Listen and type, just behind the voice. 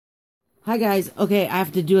Hi guys. Okay, I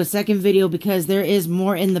have to do a second video because there is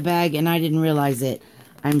more in the bag and I didn't realize it.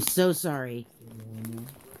 I'm so sorry.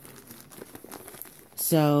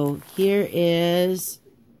 So here is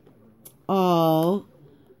a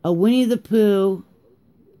Winnie the Pooh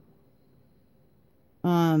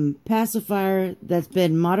pacifier that's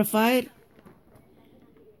been modified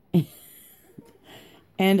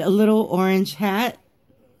and a little orange hat.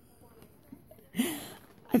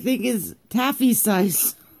 I think is Taffy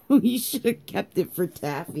size. You should have kept it for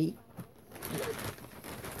Taffy.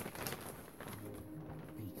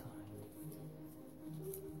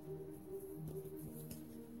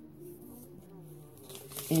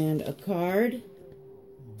 And a card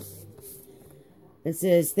that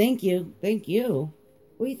says, thank you. Thank you.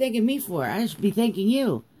 What are you thanking me for? I should be thanking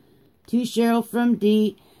you. To Cheryl from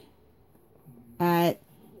D at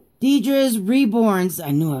Deirdre's Reborns.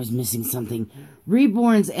 I knew I was missing something.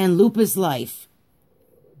 Reborns and Lupus Life.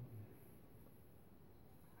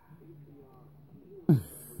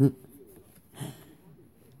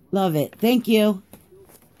 Love it. Thank you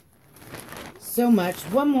so much.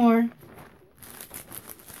 One more.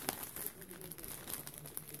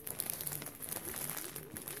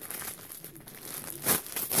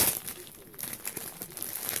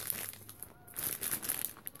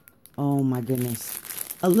 Oh my goodness.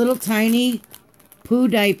 A little tiny Pooh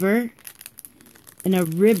diaper and a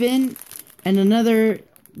ribbon and another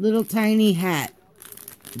little tiny hat.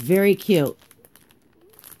 Very cute.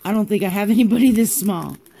 I don't think I have anybody this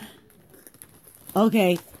small.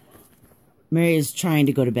 Okay. Mary is trying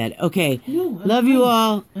to go to bed. Okay. No, love you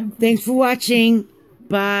all. Thanks for watching.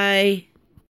 Bye.